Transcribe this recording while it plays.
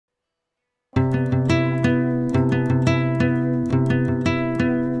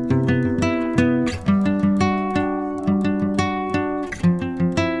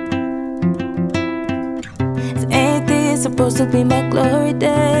supposed to be my glory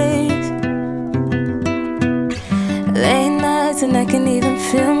days. Late nights and I can even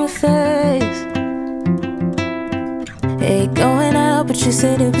feel my face. Ain't going out, but you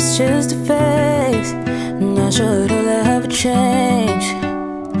said it was just a phase. Not sure it'll ever change.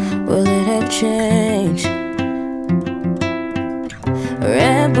 Will it ever change?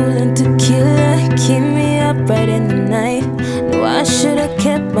 Red Bull and tequila keep me up right in the night. No, I should've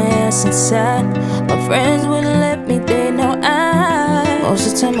kept my ass inside. My friends wouldn't let me, they know I most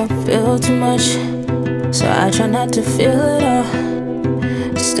of the time I feel too much, so I try not to feel it all.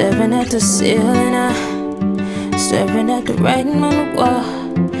 Staring at the ceiling, staring at the writing on the wall.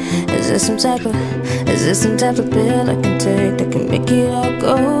 Is this some type of pill I can take that can make it all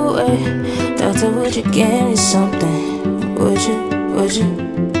go away? Doctor, would you give me something? Would you?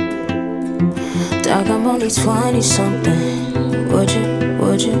 Doc, I'm only 20-something. Would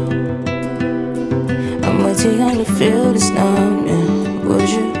you? I'm way too young to feel this numb, yeah.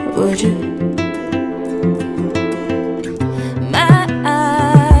 Would you? My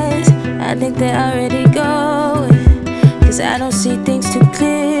eyes, I think they're already going, 'cause I don't see things too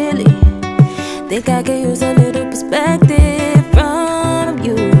clearly. Think I could use a little perspective from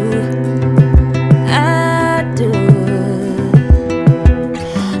you. I do,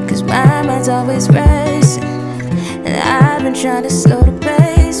 'cause my mind's always racing, and I've been trying to slow the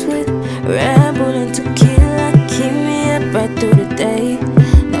pace with Red Bull and tequila. Keep me up right through the day.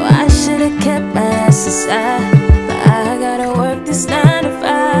 No, I should've kept my ass inside, but I gotta work this 9 to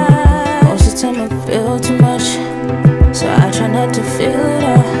 5. Most of the time I feel too much, so I try not to feel it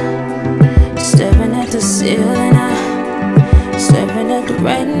all. Staring at the ceiling, staring at the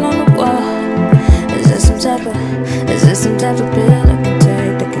writing on the wall. Is this some type of pill I can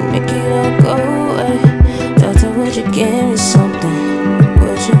take that can make it all go away? Doctor, would you give me something?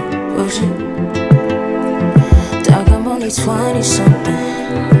 Would you? Doc, I'm only 20-something.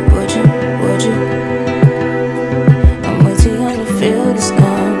 Would you?